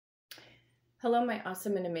Hello, my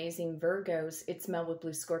awesome and amazing Virgos. It's Mel with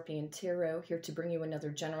Blue Scorpion Tarot, here to bring you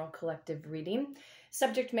another general collective reading.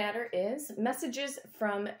 Subject matter is messages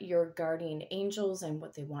from your guardian angels and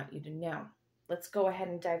what they want you to know. Let's go ahead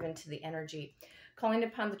and dive into the energy. Calling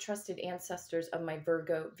upon the trusted ancestors of my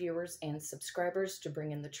Virgo viewers and subscribers to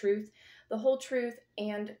bring in the truth, the whole truth,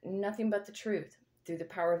 and nothing but the truth through the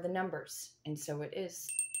power of the numbers. And so it is.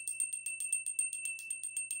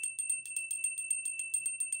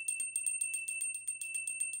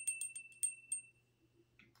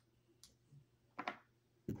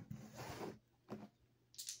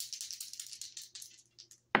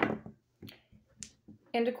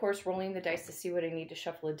 And of course, rolling the dice to see what I need to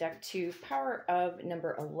shuffle a deck to. Power of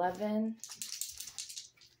number 11.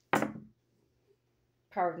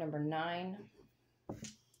 Power of number 9.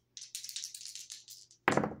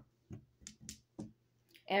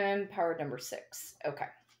 And power of number 6. Okay.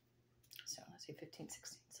 So let's see, 15,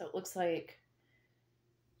 16. So it looks like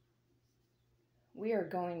we are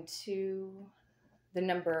going to the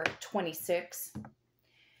number 26.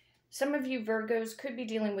 Some of you Virgos could be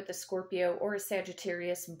dealing with a Scorpio or a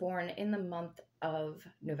Sagittarius born in the month of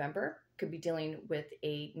November. Could be dealing with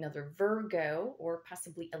another Virgo or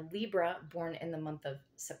possibly a Libra born in the month of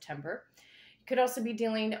September. Could also be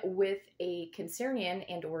dealing with a Cancerian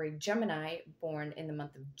and or a Gemini born in the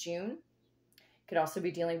month of June. Could also be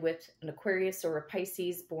dealing with an Aquarius or a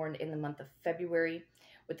Pisces born in the month of February.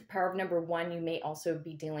 With the power of number 1, you may also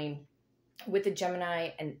be dealing with a Gemini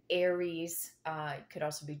and Aries. Could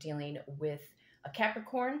also be dealing with a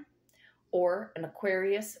Capricorn or an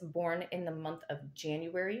Aquarius born in the month of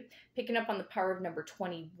January. Picking up on the power of number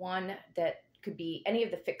 21, that could be any of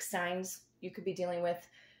the fixed signs you could be dealing with.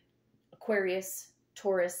 Aquarius,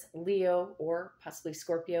 Taurus, Leo, or possibly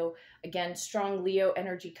Scorpio. Again, strong Leo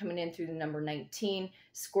energy coming in through the number 19.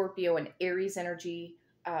 Scorpio and Aries energy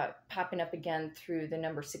popping up again through the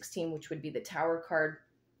number 16, which would be the Tower card.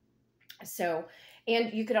 So,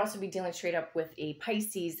 and you could also be dealing straight up with a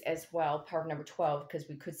Pisces as well, power of number 12, because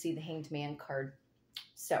we could see the Hanged Man card.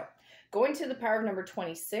 So, going to the power of number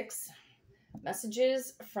 26,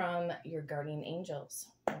 messages from your guardian angels.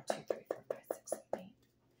 1, 2, 3, 4, 5, 6, 7, 8.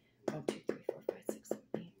 1, 2, 3, 4, 5, 6,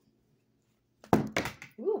 7, 8.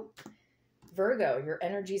 Ooh, Virgo, your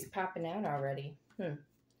energy's popping out already.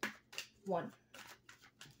 1,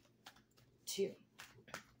 2,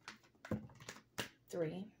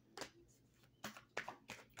 3,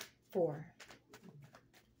 4,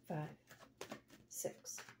 5,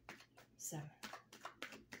 6, 7,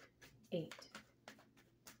 8,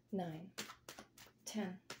 9,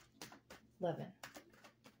 10, 11,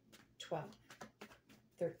 12,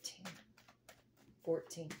 13,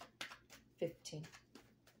 14, 15,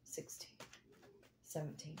 16,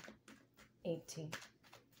 17, 18,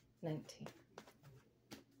 19,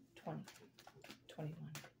 20, 21,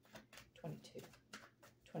 22,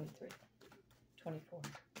 23, 24,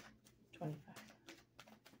 25,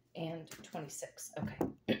 and 26.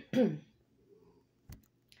 Okay.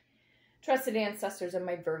 Trusted ancestors of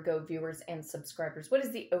my Virgo viewers and subscribers, what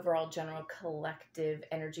is the overall general collective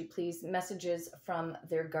energy, please? Messages from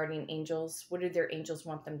their guardian angels. What do their angels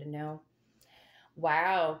want them to know?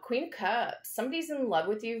 Wow, Queen of Cups. Somebody's in love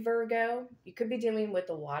with you, Virgo. You could be dealing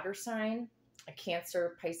with a water sign, a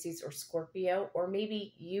Cancer, Pisces, or Scorpio, or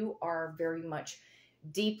maybe you are very much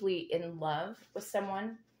deeply in love with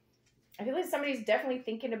someone. I feel like somebody's definitely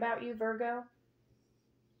thinking about you, Virgo.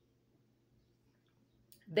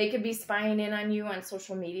 They could be spying in on you on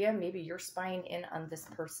social media. Maybe you're spying in on this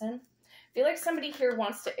person. I feel like somebody here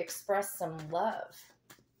wants to express some love.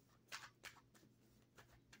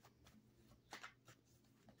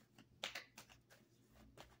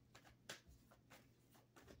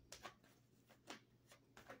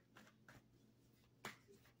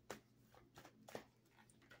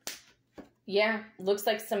 Yeah, looks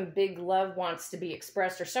like some big love wants to be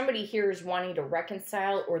expressed, or somebody here is wanting to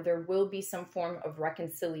reconcile, or there will be some form of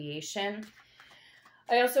reconciliation.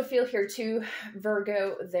 I also feel here too,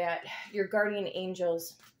 Virgo, that your guardian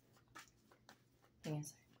angels, hang on a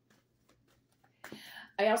second.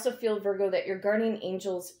 I also feel, Virgo, that your guardian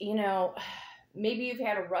angels, you know, maybe you've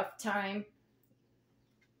had a rough time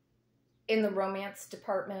in the romance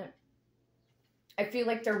department. I feel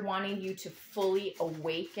like they're wanting you to fully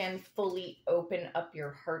awaken, fully open up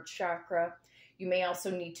your heart chakra. You may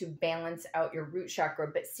also need to balance out your root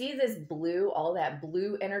chakra. But see this blue, all that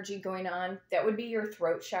blue energy going on? That would be your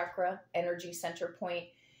throat chakra, energy center point.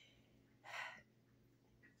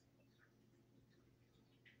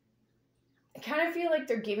 I kind of feel like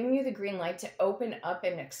they're giving you the green light to open up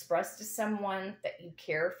and express to someone that you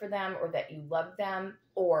care for them or that you love them,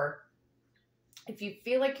 or If you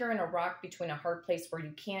feel like you're in a rock between a hard place where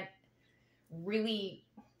you can't really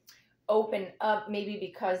open up, maybe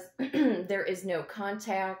because there is no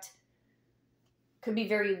contact, could be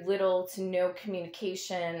very little to no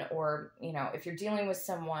communication, or, you know, if you're dealing with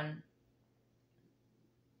someone,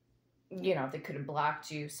 you know, they could have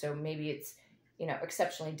blocked you. So maybe it's, you know,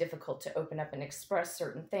 exceptionally difficult to open up and express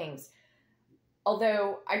certain things.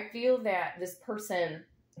 Although I feel that this person,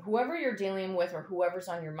 whoever you're dealing with or whoever's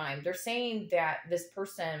on your mind, they're saying that this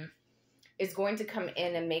person is going to come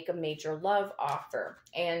in and make a major love offer.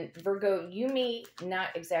 And Virgo, you may not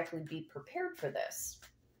exactly be prepared for this.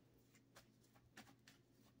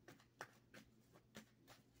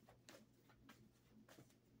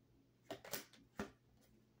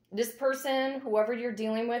 This person, whoever you're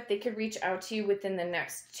dealing with, they could reach out to you within the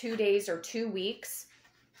next 2 days or 2 weeks.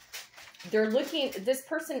 They're looking, this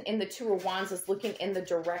person in the Two of Wands is looking in the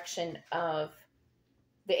direction of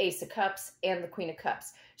the Ace of Cups and the Queen of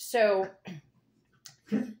Cups. So,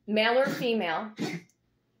 male or female,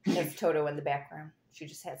 there's Toto in the background. She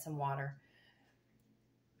just had some water.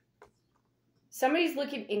 Somebody's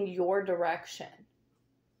looking in your direction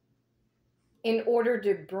in order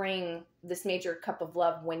to bring this major cup of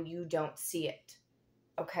love when you don't see it.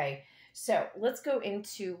 Okay, so let's go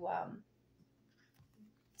into,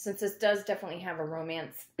 since this does definitely have a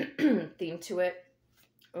romance theme to it,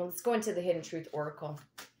 let's go into the Hidden Truth Oracle.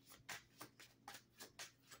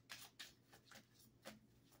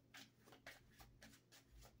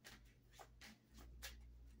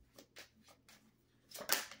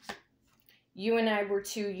 You and I were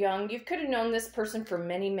too young. You could have known this person for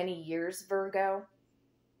many, many years, Virgo.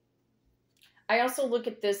 I also look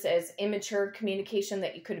at this as immature communication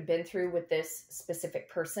that you could have been through with this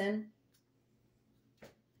specific person.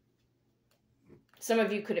 Some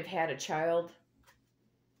of you could have had a child.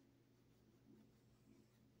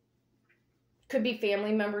 Could be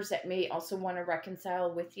family members that may also want to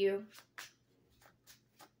reconcile with you.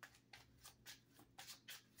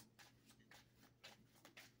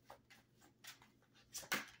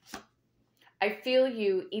 I feel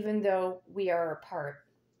you even though we are apart.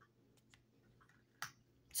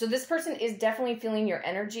 So this person is definitely feeling your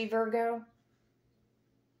energy, Virgo.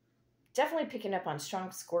 Definitely picking up on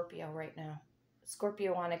strong Scorpio right now.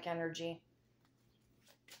 Scorpionic energy.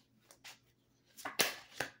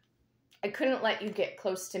 I couldn't let you get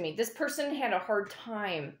close to me. This person had a hard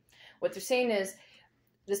time. What they're saying is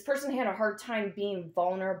this person had a hard time being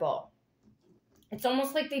vulnerable. It's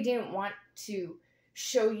almost like they didn't want to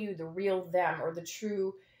show you the real them or the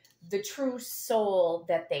true soul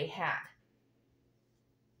that they had.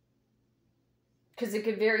 Because it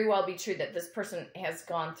could very well be true that this person has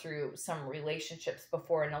gone through some relationships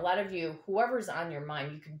before. And a lot of you, whoever's on your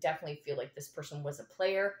mind, you could definitely feel like this person was a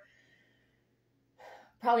player.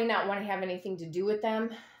 Probably not want to have anything to do with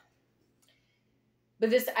them.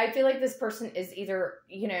 But I feel like this person is either,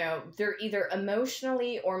 you know, they're either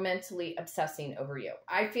emotionally or mentally obsessing over you.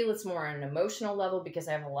 I feel it's more on an emotional level because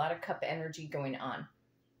I have a lot of cup energy going on.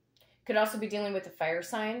 Could also be dealing with a fire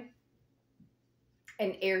sign.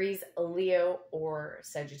 An Aries, a Leo, or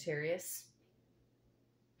Sagittarius.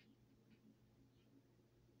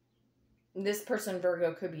 This person,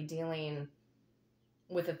 Virgo, could be dealing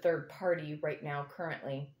with a third party right now,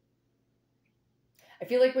 currently. I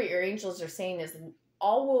feel like what your angels are saying is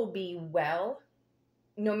all will be well.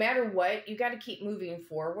 No matter what, you got to keep moving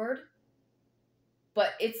forward.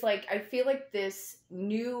 But it's like, I feel like this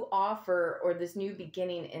new offer or this new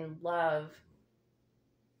beginning in love,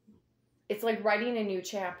 it's like writing a new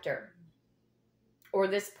chapter. Or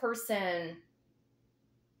this person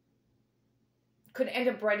could end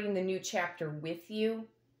up writing the new chapter with you.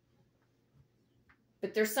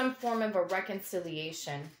 But there's some form of a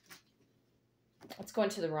reconciliation. Let's go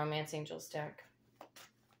into the Romance Angels deck.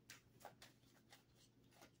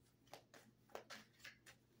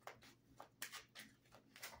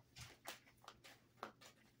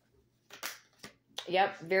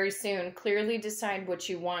 Yep, very soon. Clearly decide what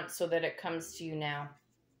you want so that it comes to you now.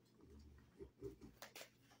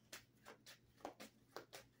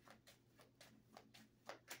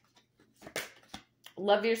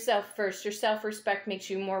 Love yourself first. Your self-respect makes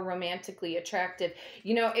you more romantically attractive.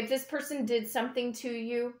 You know, if this person did something to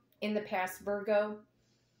you in the past, Virgo,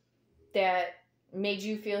 that made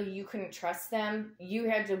you feel you couldn't trust them, you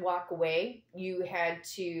had to walk away. You had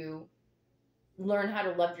to learn how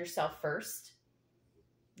to love yourself first.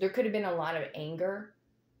 There could have been a lot of anger.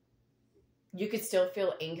 You could still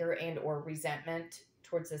feel anger and or resentment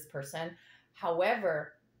towards this person.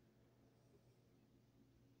 However,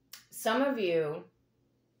 some of you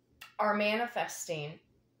are manifesting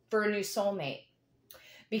for a new soulmate.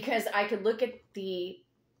 Because I could look at the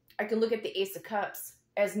Ace of Cups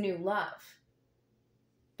as new love.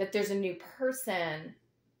 That there's a new person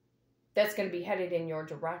that's going to be headed in your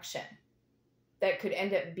direction. That could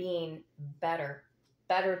end up being better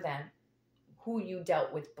than who you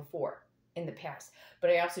dealt with before in the past. But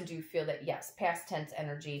I also do feel that, yes, past tense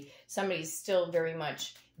energy, somebody's still very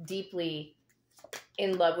much deeply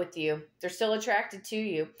in love with you. They're still attracted to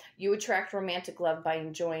you. You attract romantic love by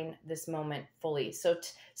enjoying this moment fully. So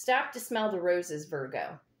stop to smell the roses,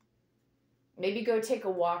 Virgo. Maybe go take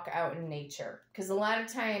a walk out in nature. Because a lot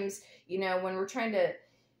of times, you know, when we're trying to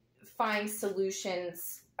find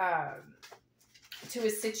solutions to a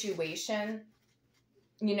situation,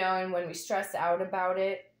 you know, and when we stress out about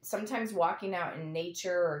it, sometimes walking out in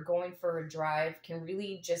nature or going for a drive can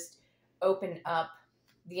really just open up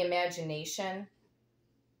the imagination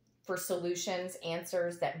for solutions,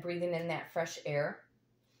 answers, that breathing in that fresh air.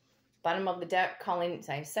 Bottom of the deck, calling, as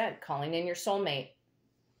I said, calling in your soulmate.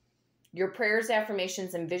 Your prayers,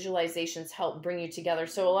 affirmations, and visualizations help bring you together.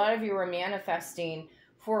 So a lot of you are manifesting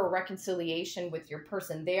for a reconciliation with your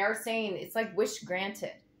person. They are saying it's like wish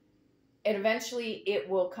granted. And eventually it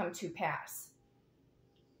will come to pass.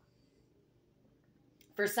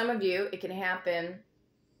 For some of you, it can happen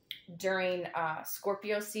during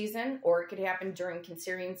Scorpio season, or it could happen during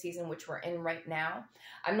Cancerian season, which we're in right now.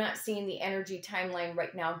 I'm not seeing the energy timeline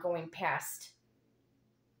right now going past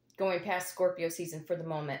Scorpio season for the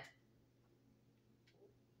moment.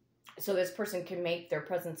 So this person can make their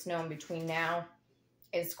presence known between now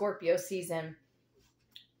and Scorpio season.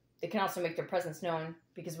 They can also make their presence known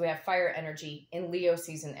because we have fire energy in Leo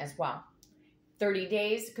season as well. 30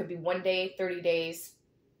 days, it could be 1 day, 30 days,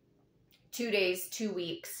 2 days, 2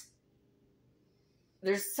 weeks.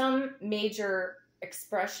 There's some major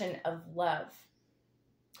expression of love.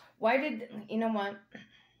 Why did, you know what?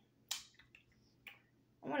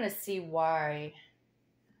 I want to see why.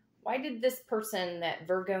 Why did this person that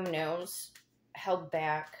Virgo knows held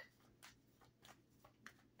back?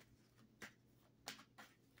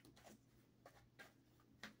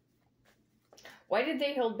 Why did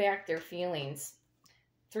they hold back their feelings?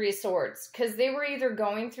 3 of Swords. Because they were either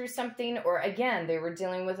going through something, or again, they were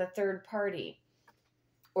dealing with a third party.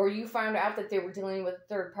 Or you found out that they were dealing with a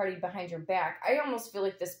third party behind your back. I almost feel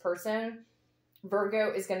like this person,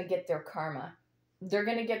 Virgo, is going to get their karma. They're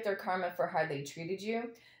going to get their karma for how they treated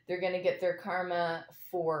you. They're going to get their karma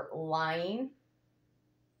for lying.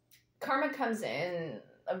 Karma comes in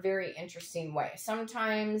a very interesting way.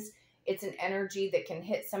 Sometimes it's an energy that can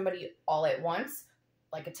hit somebody all at once,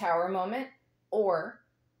 like a tower moment, or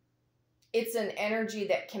it's an energy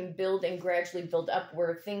that can build and gradually build up,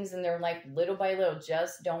 where things in their life little by little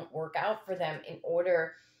just don't work out for them, in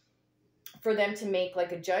order for them to make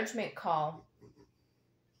like a judgment call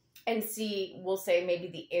and see, we'll say, maybe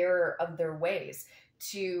the error of their ways,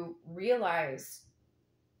 to realize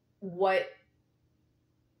what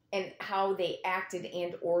and how they acted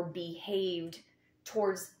and or behaved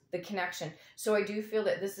towards the connection. So I do feel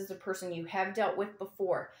that this is a person you have dealt with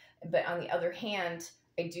before, but on the other hand,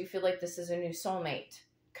 I do feel like this is a new soulmate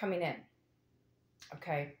coming in.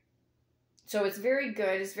 Okay. So it's very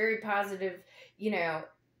good. It's very positive, you know,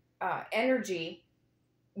 energy,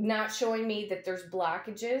 not showing me that there's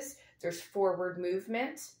blockages. There's forward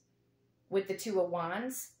movement with the 2 of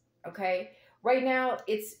Wands. Okay. Right now,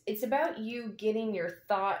 it's about you getting your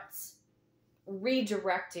thoughts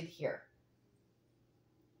redirected here.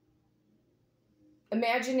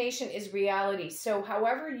 Imagination is reality. So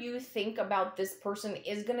however you think about this person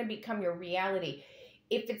is going to become your reality.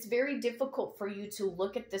 If it's very difficult for you to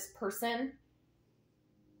look at this person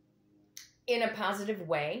in a positive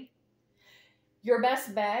way, your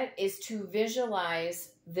best bet is to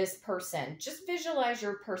visualize this person. Just visualize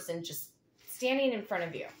your person just standing in front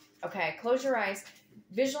of you. Okay, close your eyes.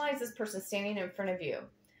 Visualize this person standing in front of you.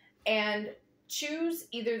 And choose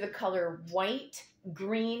either the color white,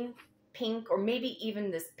 green, pink, or maybe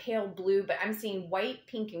even this pale blue, but I'm seeing white,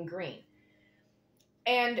 pink, and green.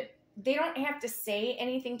 And they don't have to say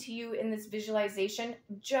anything to you in this visualization.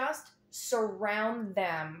 Just surround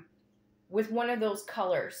them with one of those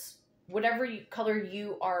colors, whatever color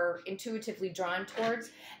you are intuitively drawn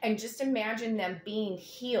towards, and just imagine them being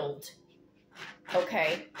healed.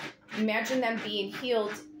 Okay? Imagine them being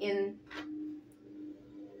healed in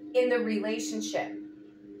the relationship.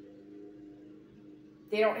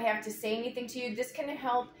 They don't have to say anything to you. This can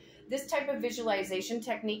help. This type of visualization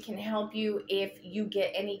technique can help you if you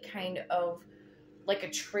get any kind of like a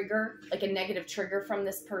trigger, like a negative trigger from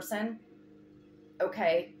this person.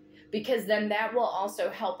 Okay? Because then that will also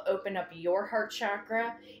help open up your heart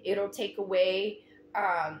chakra. It'll take away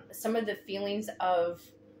some of the feelings of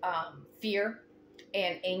fear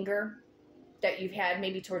and anger that you've had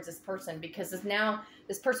maybe towards this person, because now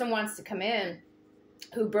this person wants to come in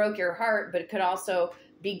who broke your heart, but it could also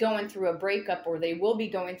be going through a breakup, or they will be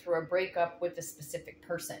going through a breakup with a specific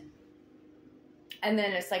person. And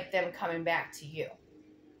then it's like them coming back to you.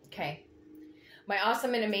 Okay. My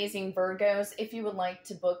awesome and amazing Virgos, if you would like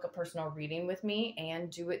to book a personal reading with me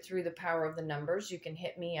and do it through the power of the numbers, you can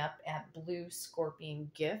hit me up at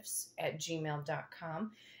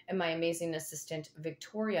bluescorpiongifts@gmail.com. And my amazing assistant,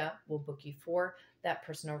 Victoria, will book you for that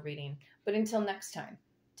personal reading. But until next time,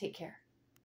 take care.